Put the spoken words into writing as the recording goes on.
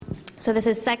So this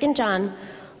is 2 John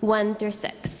 1 through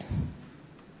 6.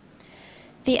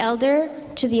 The elder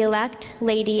to the elect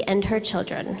lady and her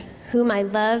children, whom I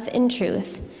love in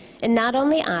truth, and not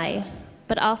only I,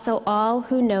 but also all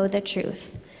who know the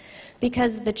truth,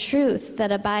 because the truth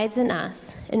that abides in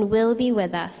us and will be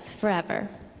with us forever.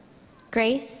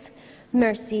 Grace,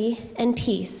 mercy, and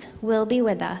peace will be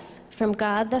with us from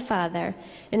God the Father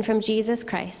and from Jesus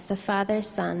Christ, the Father's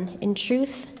Son, in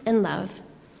truth and love.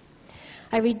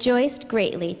 I rejoiced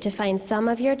greatly to find some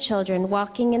of your children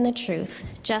walking in the truth,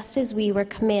 just as we were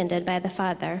commanded by the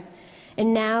Father.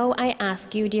 And now I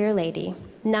ask you, dear lady,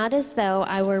 not as though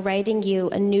I were writing you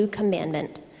a new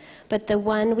commandment, but the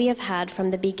one we have had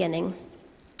from the beginning,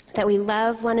 that we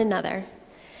love one another.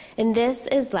 And this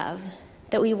is love,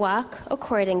 that we walk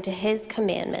according to his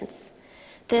commandments.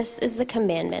 This is the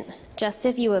commandment, just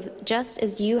as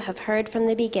you have heard from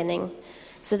the beginning,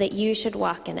 so that you should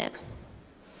walk in it.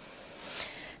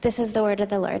 This is the word of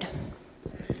the Lord.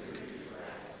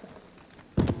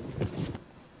 You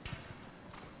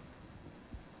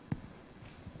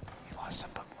lost a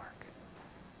bookmark.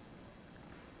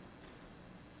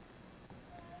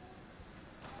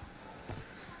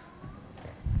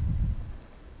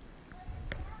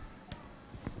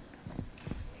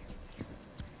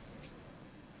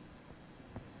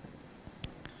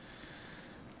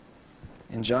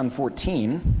 In John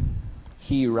 14,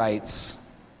 he writes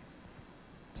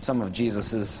some of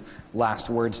Jesus' last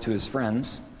words to his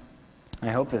friends. I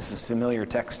hope this is familiar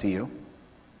text to you.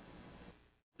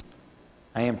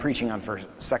 I am preaching on 2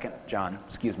 John,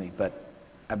 but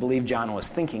I believe John was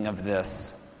thinking of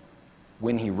this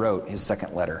when he wrote his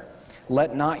second letter.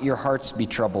 Let not your hearts be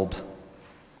troubled.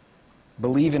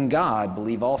 Believe in God,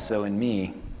 believe also in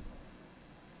me.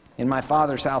 In my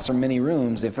Father's house are many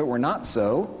rooms. If it were not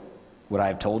so, would I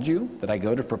have told you that I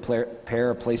go to prepare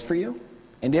a place for you?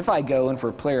 And if I go and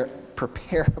prepare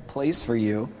a place for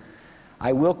you,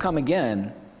 I will come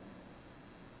again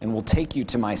and will take you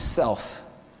to myself,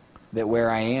 that where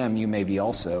I am you may be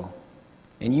also.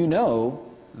 And you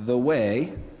know the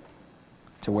way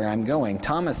to where I'm going.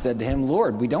 Thomas said to him,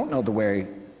 Lord, we don't know the way.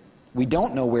 We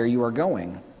don't know where you are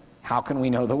going. How can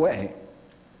we know the way?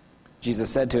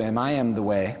 Jesus said to him, I am the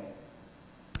way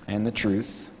and the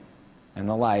truth and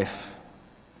the life.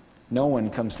 No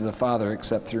one comes to the Father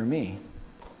except through me.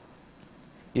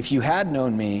 If you had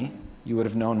known me, you would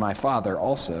have known my Father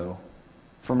also.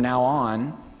 From now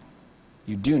on,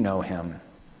 you do know him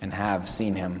and have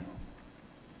seen him.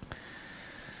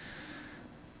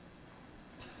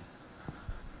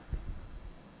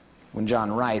 When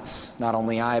John writes, not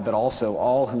only I, but also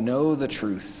all who know the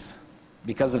truth,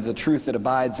 because of the truth that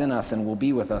abides in us and will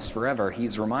be with us forever,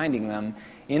 he's reminding them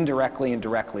indirectly and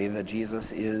directly that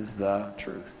Jesus is the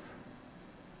truth.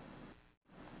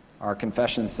 Our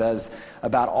confession says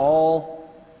about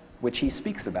all which he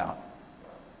speaks about.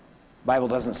 The Bible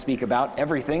doesn't speak about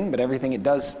everything, but everything it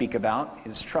does speak about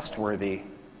is trustworthy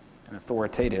and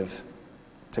authoritative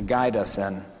to guide us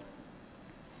in.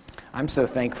 I'm so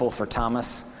thankful for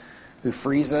Thomas, who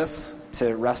frees us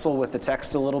to wrestle with the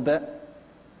text a little bit.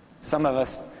 Some of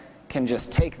us can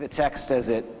just take the text as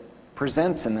it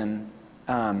presents, and then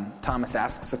Thomas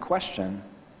asks a question.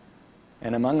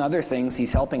 And among other things,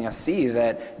 he's helping us see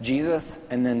that Jesus,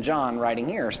 and then John writing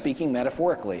here, are speaking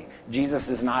metaphorically. Jesus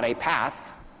is not a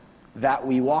path that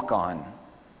we walk on,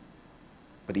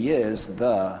 but he is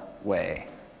the way,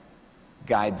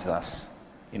 guides us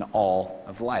in all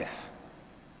of life.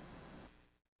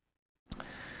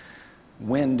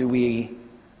 When do we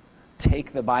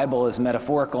take the Bible as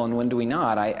metaphorical and when do we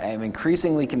not? I am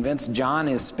increasingly convinced John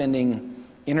is spending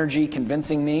energy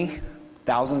convincing me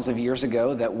thousands of years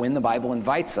ago that when the Bible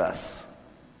invites us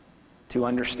to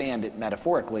understand it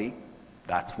metaphorically,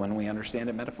 that's when we understand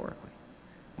it metaphorically.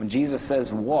 When Jesus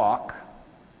says walk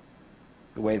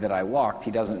the way that I walked, he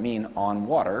doesn't mean on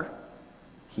water.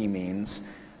 He means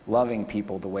loving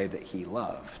people the way that he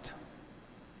loved,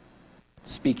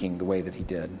 speaking the way that he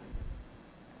did.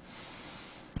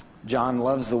 John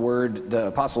loves the word, the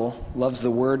apostle loves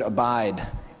the word abide.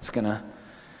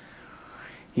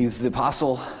 He's the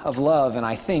apostle of love, and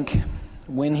I think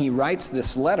when he writes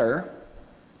this letter,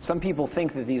 some people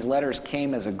think that these letters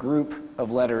came as a group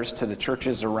of letters to the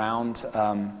churches around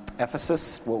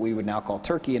Ephesus, what we would now call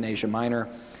Turkey and Asia Minor.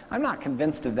 I'm not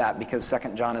convinced of that because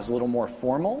 2 John is a little more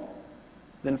formal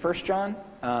than 1 John,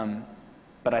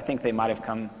 but I think they might have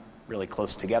come really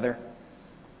close together.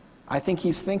 I think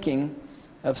he's thinking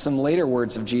of some later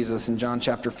words of Jesus in John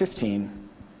chapter 15.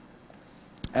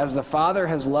 As the Father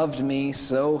has loved me,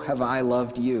 so have I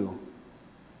loved you.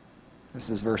 This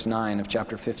is verse 9 of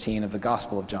chapter 15 of the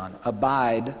Gospel of John.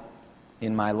 Abide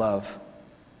in my love.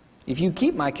 If you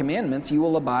keep my commandments, you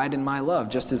will abide in my love,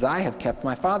 just as I have kept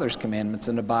my Father's commandments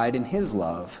and abide in his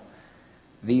love.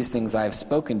 These things I have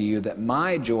spoken to you, that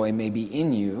my joy may be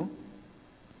in you,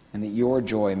 and that your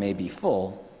joy may be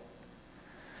full.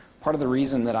 Part of the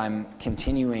reason that I'm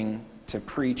continuing to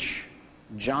preach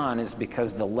John is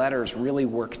because the letters really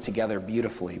work together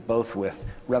beautifully, both with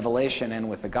Revelation and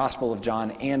with the Gospel of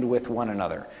John and with one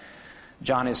another.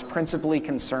 John is principally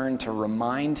concerned to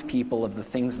remind people of the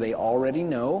things they already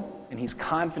know, and he's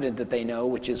confident that they know,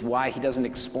 which is why he doesn't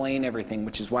explain everything,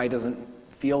 which is why he doesn't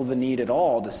feel the need at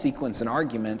all to sequence an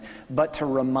argument, but to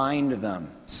remind them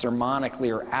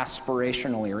sermonically or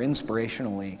aspirationally or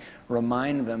inspirationally,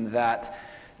 remind them that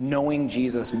knowing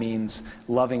Jesus means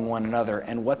loving one another.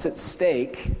 And what's at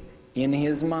stake in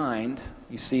his mind,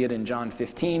 you see it in John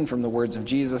 15 from the words of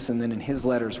Jesus, and then in his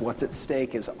letters, what's at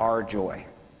stake is our joy.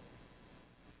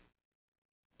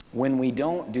 When we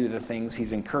don't do the things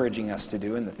he's encouraging us to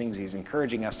do, and the things he's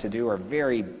encouraging us to do are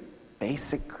very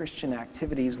basic Christian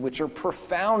activities, which are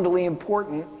profoundly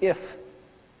important if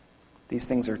these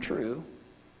things are true,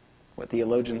 what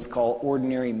theologians call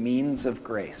ordinary means of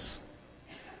grace.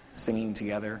 Singing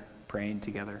together, praying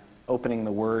together, opening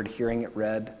the Word, hearing it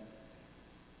read,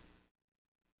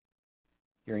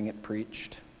 hearing it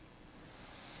preached.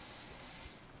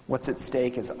 What's at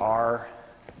stake is our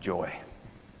joy.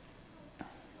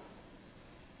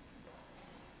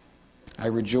 I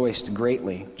rejoiced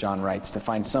greatly, John writes, to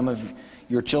find some of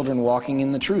your children walking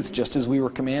in the truth, just as we were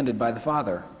commanded by the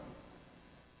Father.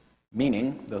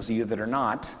 Meaning, those of you that are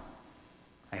not,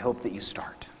 I hope that you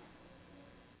start.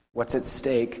 What's at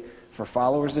stake for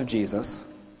followers of Jesus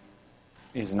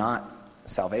is not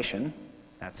salvation.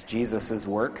 That's Jesus'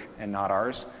 work and not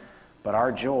ours. But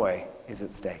our joy is at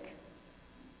stake.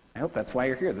 I hope that's why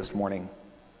you're here this morning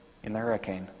in the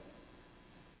hurricane.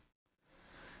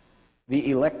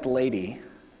 The elect lady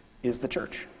is the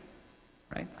church,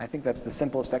 right? I think that's the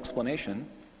simplest explanation.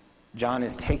 John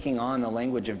is taking on the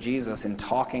language of Jesus in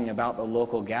talking about the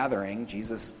local gathering.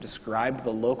 Jesus described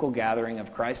the local gathering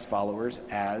of Christ followers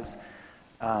as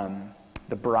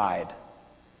the bride.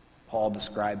 Paul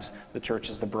describes the church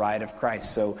as the bride of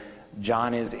Christ. So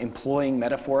John is employing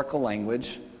metaphorical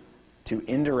language to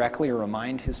indirectly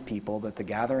remind his people that the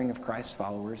gathering of Christ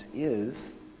followers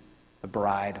is the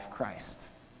bride of Christ.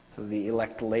 So the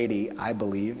elect lady, I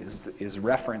believe, is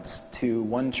reference to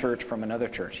one church from another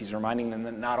church. He's reminding them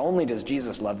that not only does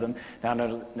Jesus love them,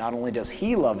 not only does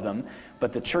he love them,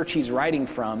 but the church he's writing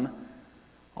from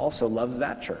also loves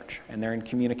that church, and they're in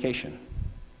communication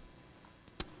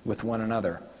with one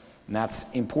another. And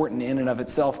that's important in and of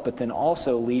itself, but then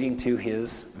also leading to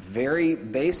his very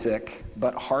basic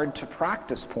but hard to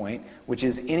practice point, which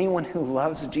is anyone who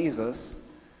loves Jesus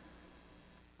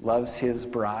loves his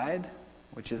bride,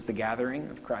 which is the gathering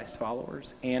of Christ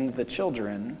followers, and the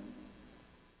children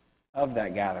of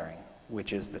that gathering,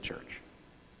 which is the church.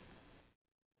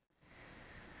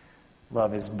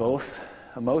 Love is both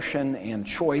emotion and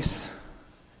choice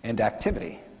and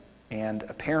activity. And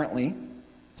apparently,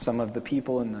 some of the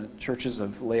people in the churches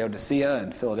of Laodicea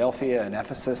and Philadelphia and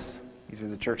Ephesus, these are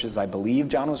the churches I believe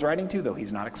John was writing to, though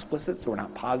he's not explicit, so we're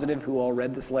not positive who all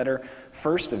read this letter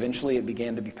first. Eventually it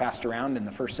began to be passed around in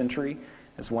the first century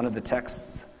as one of the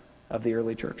texts of the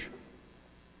early church.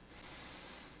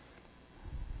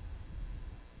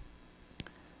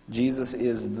 Jesus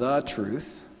is the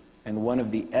truth, and one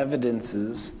of the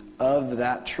evidences of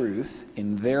that truth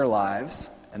in their lives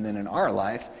and then in our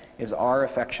life is our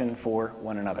affection for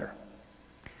one another.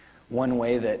 One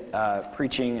way that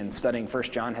preaching and studying 1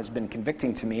 John has been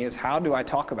convicting to me is how do I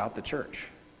talk about the church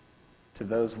to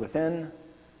those within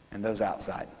and those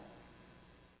outside?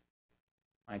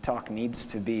 My talk needs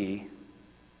to be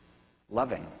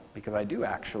loving, because I do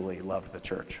actually love the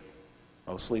church,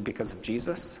 mostly because of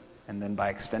Jesus, and then by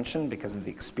extension because of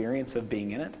the experience of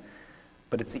being in it.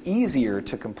 But it's easier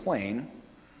to complain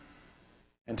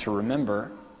and to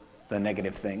remember the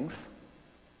negative things.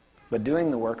 But doing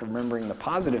the work of remembering the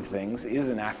positive things is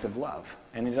an act of love.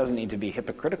 And it doesn't need to be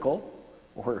hypocritical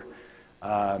or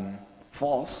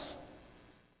false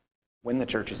when the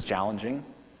church is challenging.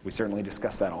 We certainly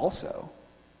discuss that also.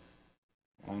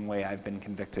 One way I've been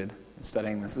convicted in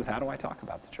studying this is, how do I talk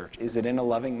about the church? Is it in a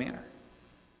loving manner?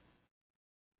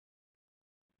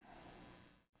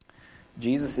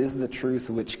 Jesus is the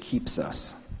truth which keeps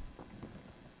us.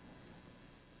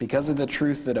 Because of the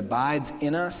truth that abides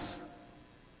in us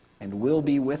and will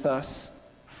be with us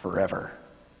forever.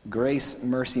 Grace,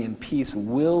 mercy, and peace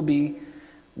will be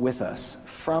with us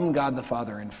from God the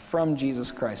Father and from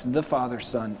Jesus Christ, the Father,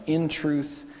 Son, in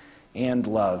truth and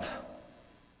love.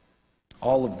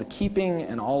 All of the keeping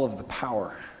and all of the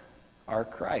power are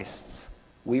Christ's.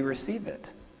 We receive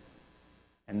it,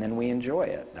 and then we enjoy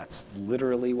it. That's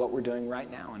literally what we're doing right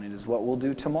now, and it is what we'll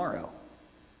do tomorrow,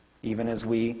 even as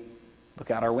we look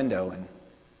out our window and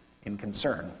in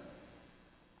concern.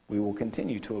 We will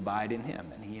continue to abide in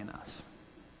him and he in us.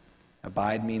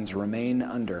 Abide means remain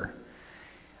under.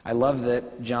 I love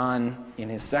that John, in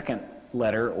his second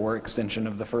letter, or extension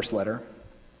of the first letter,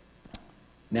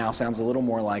 now sounds a little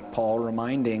more like Paul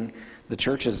reminding the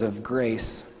churches of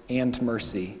grace and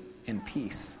mercy and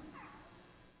peace.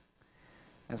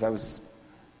 As I was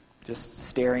just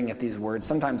staring at these words,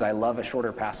 sometimes I love a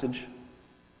shorter passage.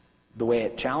 The way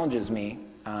it challenges me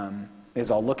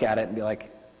is I'll look at it and be like,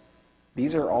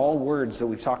 these are all words that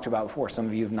we've talked about before. Some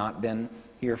of you have not been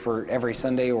here for every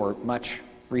Sunday or much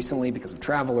recently because of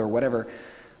travel or whatever.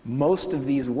 Most of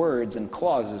these words and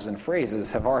clauses and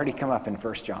phrases have already come up in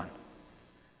 1 John.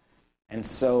 And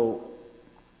so,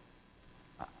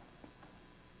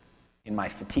 in my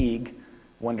fatigue,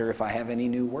 wonder if I have any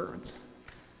new words.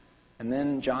 And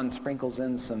then John sprinkles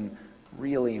in some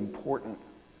really important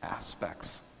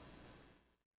aspects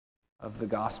of the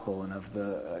gospel and of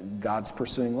the God's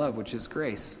pursuing love, which is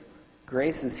grace.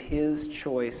 Grace is his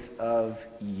choice of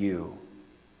you.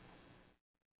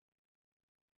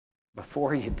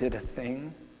 Before you did a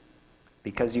thing,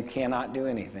 because you cannot do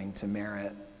anything to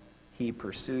merit, he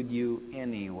pursued you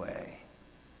anyway.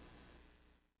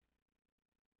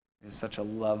 It's such a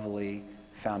lovely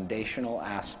foundational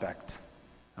aspect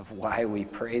of why we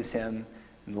praise him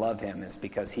and love him, is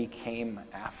because he came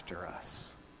after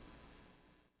us.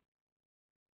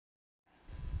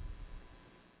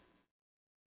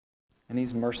 And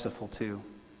he's merciful too.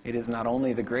 It is not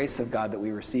only the grace of God that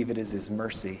we receive, it is his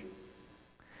mercy.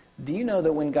 Do you know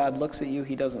that when God looks at you,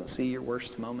 he doesn't see your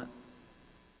worst moment?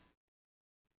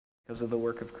 Because of the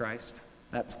work of Christ.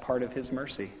 That's part of his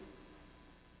mercy.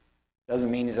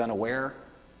 Doesn't mean he's unaware.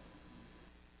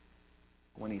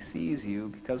 When he sees you,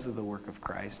 because of the work of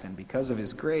Christ and because of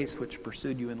his grace, which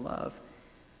pursued you in love,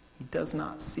 he does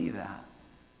not see that.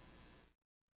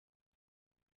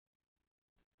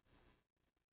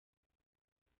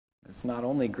 It's not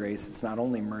only grace, it's not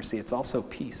only mercy, it's also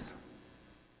peace.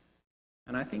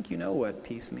 And I think you know what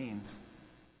peace means.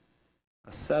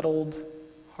 A settled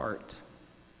heart.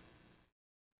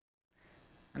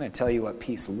 I'm going to tell you what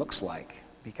peace looks like,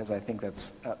 because I think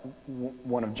that's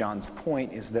one of John's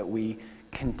point, is that we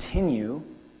continue,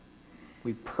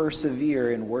 we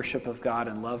persevere in worship of God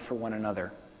and love for one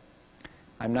another.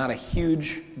 I'm not a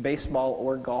huge baseball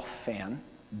or golf fan,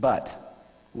 but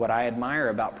what I admire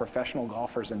about professional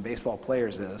golfers and baseball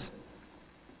players is,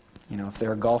 if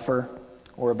they're a golfer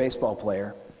or a baseball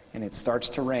player and it starts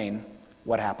to rain,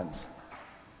 what happens?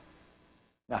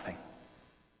 Nothing.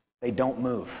 They don't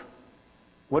move.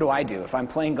 What do I do? If I'm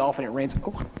playing golf and it rains,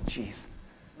 oh, jeez.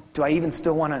 Do I even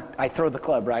still want to, I throw the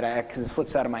club, right? Because it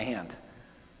slips out of my hand.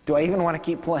 Do I even want to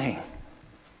keep playing?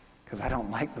 Because I don't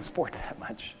like the sport that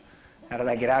much. How did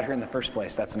I get out here in the first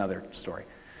place? That's another story.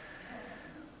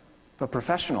 But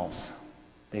professionals,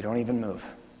 they don't even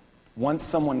move. Once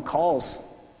someone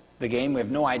calls the game, we have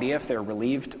no idea if they're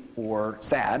relieved or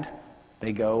sad.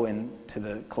 They go into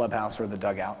the clubhouse or the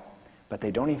dugout, but they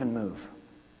don't even move.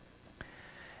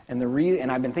 And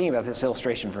I've been thinking about this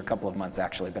illustration for a couple of months,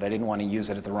 actually, but I didn't want to use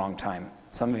it at the wrong time.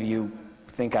 Some of you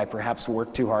think I perhaps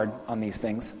work too hard on these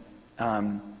things.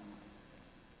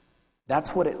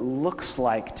 That's what it looks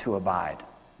like to abide.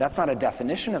 That's not a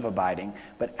definition of abiding,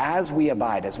 but as we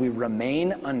abide, as we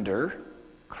remain under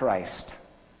Christ,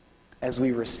 as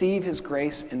we receive his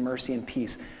grace and mercy and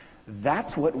peace,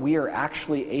 that's what we are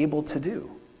actually able to do.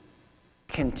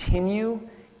 Continue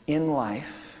in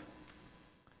life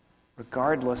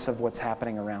regardless of what's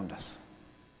happening around us.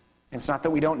 And it's not that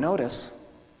we don't notice,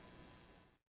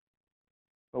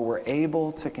 but we're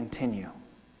able to continue,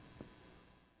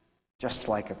 just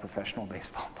like a professional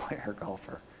baseball player or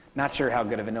golfer. Not sure how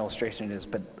good of an illustration it is,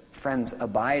 but friends,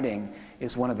 abiding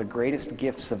is one of the greatest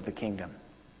gifts of the kingdom.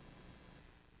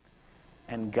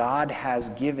 And God has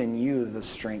given you the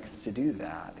strength to do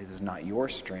that. It is not your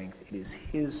strength, it is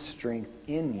his strength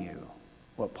in you.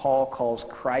 What Paul calls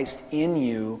Christ in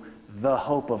you, the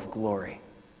hope of glory.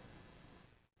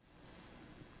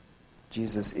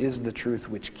 Jesus is the truth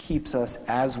which keeps us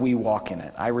as we walk in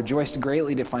it. I rejoiced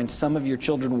greatly to find some of your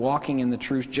children walking in the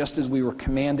truth just as we were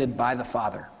commanded by the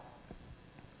Father.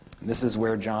 This is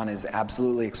where John is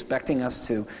absolutely expecting us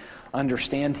to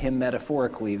understand him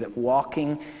metaphorically, that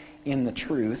walking in the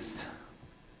truth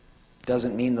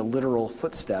doesn't mean the literal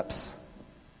footsteps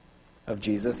of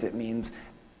Jesus. It means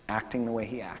acting the way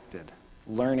he acted,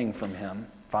 learning from him,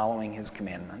 following his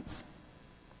commandments.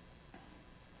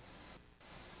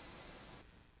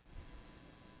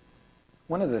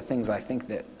 One of the things I think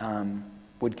that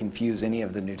would confuse any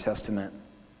of the New Testament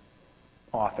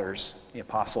authors, the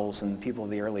apostles and people of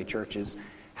the early church, is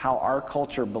how our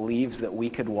culture believes that we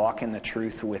could walk in the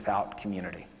truth without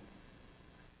community.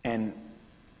 And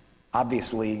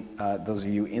obviously, those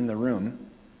of you in the room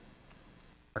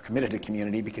are committed to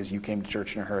community because you came to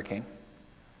church in a hurricane.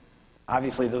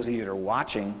 Obviously, those of you that are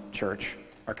watching church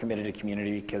are committed to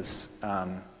community because,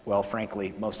 well,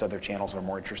 frankly, most other channels are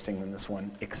more interesting than this one,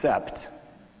 except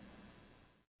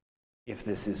if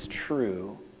this is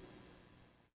true,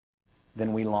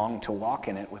 then we long to walk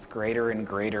in it with greater and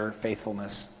greater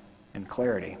faithfulness and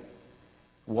clarity.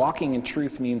 Walking in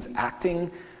truth means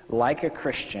acting like a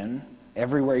Christian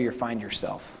everywhere you find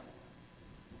yourself.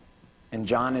 And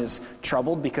John is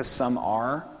troubled because some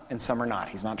are and some are not.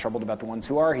 He's not troubled about the ones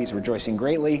who are. He's rejoicing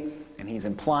greatly, and he's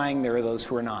implying there are those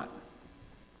who are not.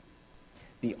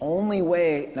 The only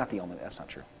way, not the only way, that's not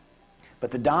true, but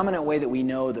the dominant way that we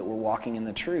know that we're walking in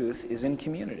the truth is in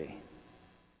community.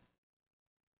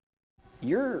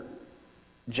 Your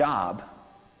job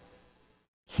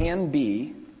can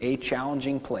be a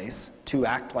challenging place to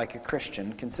act like a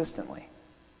Christian consistently.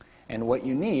 And what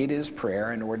you need is prayer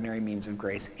and ordinary means of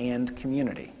grace and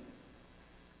community,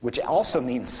 which also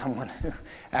means someone who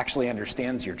actually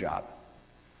understands your job.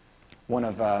 One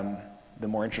of the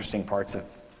more interesting parts of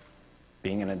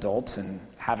being an adult and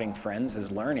having friends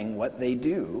is learning what they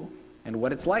do and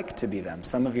what it's like to be them.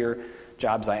 Some of your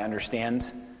jobs I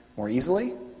understand more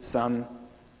easily, some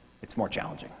it's more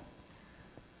challenging.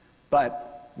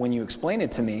 But when you explain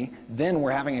it to me, then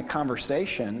we're having a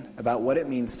conversation about what it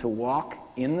means to walk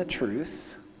in the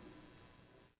truth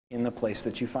in the place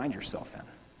that you find yourself in.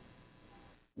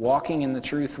 Walking in the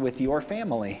truth with your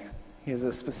family is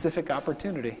a specific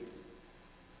opportunity.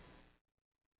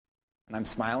 And I'm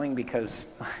smiling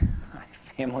because my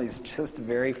family's just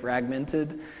very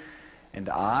fragmented and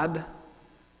odd.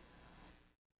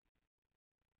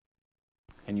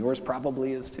 And yours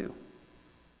probably is too.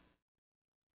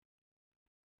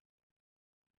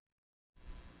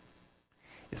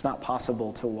 It's not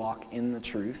possible to walk in the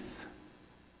truth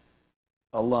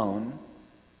alone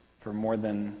for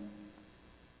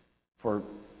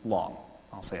long.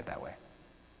 I'll say it that way.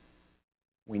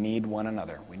 We need one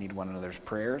another. We need one another's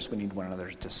prayers. We need one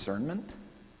another's discernment.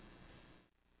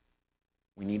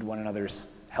 We need one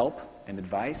another's help and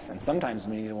advice. And sometimes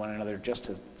we need one another just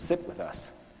to sit with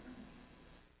us.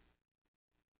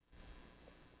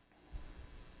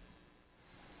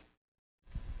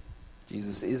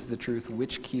 Jesus is the truth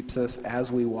which keeps us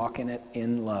as we walk in it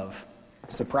in love.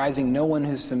 Surprising no one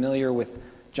who's familiar with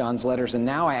John's letters. And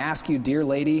now I ask you, dear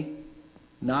lady,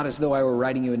 not as though I were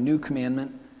writing you a new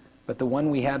commandment, but the one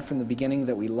we had from the beginning,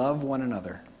 that we love one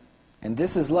another. And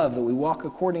this is love, that we walk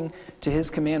according to his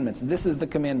commandments. This is the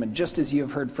commandment, just as you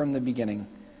have heard from the beginning,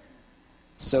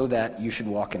 so that you should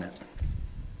walk in it.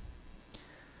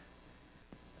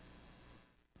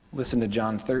 Listen to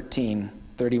John 13,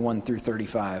 31 through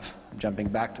 35. I'm jumping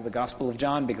back to the Gospel of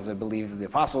John because I believe the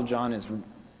Apostle John is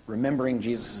remembering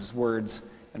Jesus' words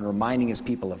and reminding his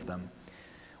people of them.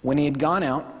 When he had gone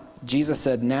out, Jesus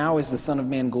said, "Now is the Son of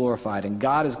Man glorified, and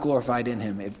God is glorified in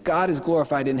him. If God is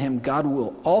glorified in him, God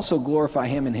will also glorify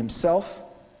him in himself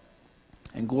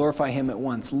and glorify him at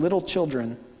once. Little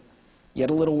children,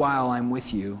 yet a little while I am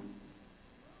with you.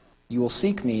 You will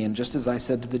seek me, and just as I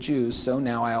said to the Jews, so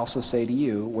now I also say to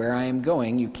you, where I am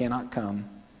going, you cannot come."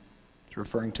 It's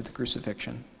referring to the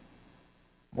crucifixion.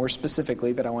 More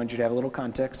specifically, but I want you to have a little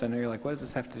context. I know you're like, what does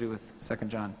this have to do with 2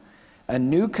 John? "A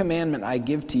new commandment I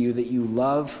give to you, that you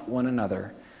love one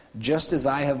another. Just as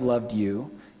I have loved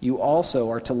you, you also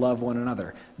are to love one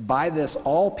another. By this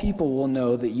all people will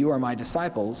know that you are my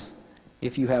disciples,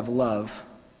 if you have love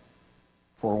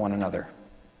for one another."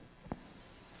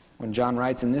 When John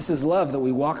writes, "And this is love, that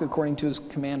we walk according to his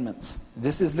commandments.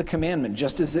 This is the commandment,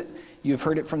 just as you have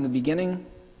heard it from the beginning,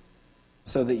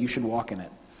 so that you should walk in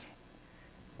it."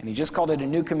 And he just called it a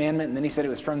new commandment, and then he said it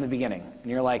was from the beginning.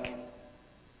 And you're like,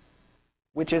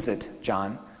 which is it,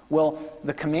 John? Well,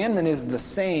 the commandment is the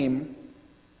same.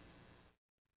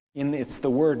 It's the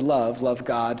word love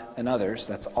God and others.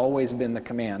 That's always been the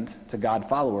command to God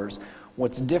followers.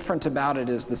 What's different about it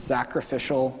is the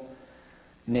sacrificial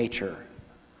nature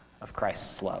of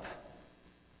Christ's love.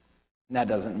 And that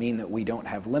doesn't mean that we don't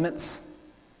have limits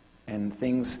and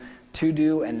things to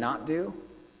do and not do.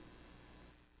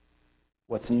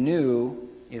 What's new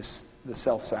is the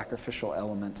self-sacrificial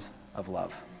element of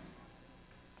love.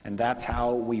 And that's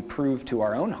how we prove to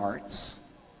our own hearts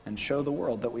and show the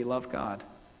world that we love God,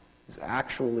 is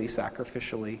actually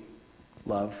sacrificially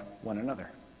love one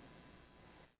another.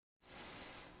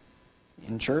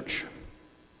 In church,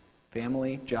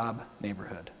 Family, job,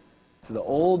 neighborhood. So the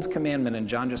old commandment, and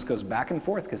John just goes back and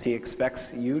forth because he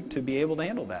expects you to be able to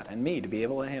handle that and me to be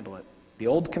able to handle it. The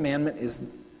old commandment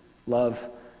is love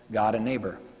God and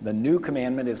neighbor. The new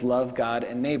commandment is love God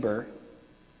and neighbor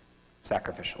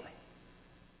sacrificially.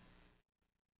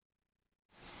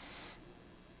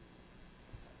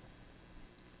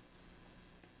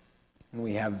 And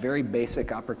we have very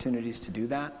basic opportunities to do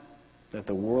that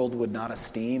the world would not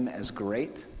esteem as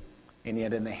great, and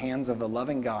yet in the hands of the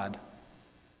loving God,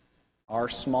 our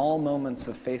small moments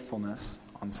of faithfulness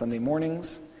on Sunday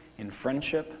mornings, in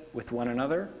friendship with one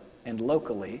another, and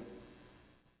locally,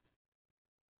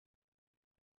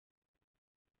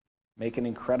 make an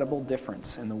incredible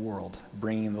difference in the world,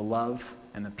 bringing the love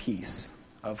and the peace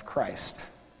of Christ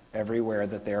everywhere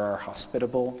that there are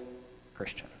hospitable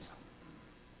Christians.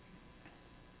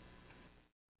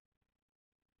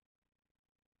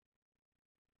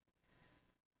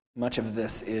 Much of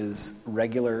this is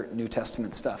regular New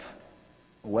Testament stuff.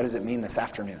 What does it mean this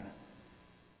afternoon?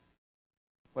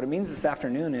 What it means this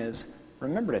afternoon is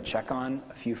remember to check on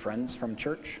a few friends from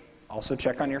church. Also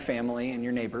check on your family and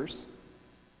your neighbors.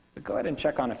 But go ahead and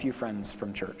check on a few friends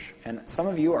from church. And some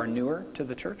of you are newer to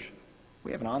the church.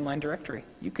 We have an online directory.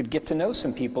 You could get to know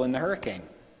some people in the hurricane.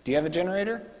 Do you have a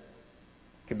generator?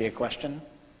 Could be a question.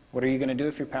 What are you going to do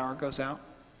if your power goes out?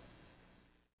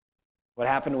 What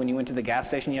happened when you went to the gas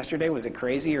station yesterday? Was it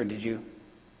crazy, or did you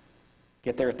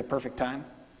get there at the perfect time?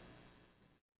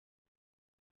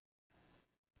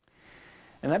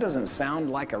 And that doesn't sound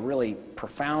like a really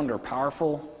profound or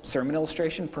powerful sermon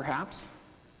illustration, perhaps,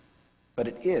 but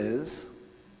it is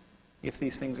if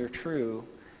these things are true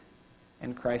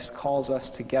and Christ calls us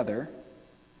together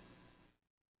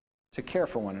to care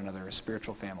for one another as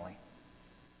spiritual family.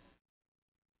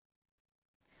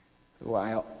 So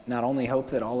I not only hope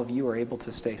that all of you are able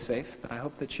to stay safe, but I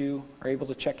hope that you are able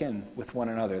to check in with one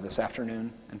another this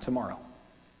afternoon and tomorrow.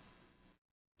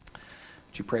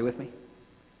 Would you pray with me?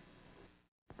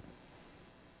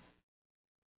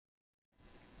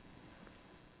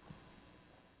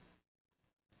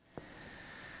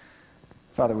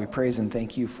 Father, we praise and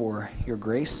thank you for your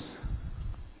grace,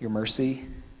 your mercy,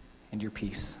 and your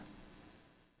peace.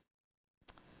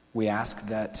 We ask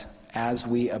that as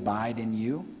we abide in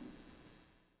you,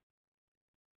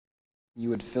 you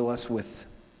would fill us with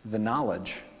the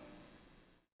knowledge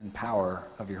and power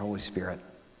of your Holy Spirit,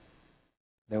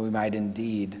 that we might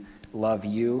indeed love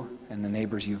you and the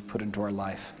neighbors you've put into our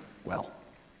life well.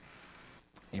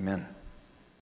 Amen.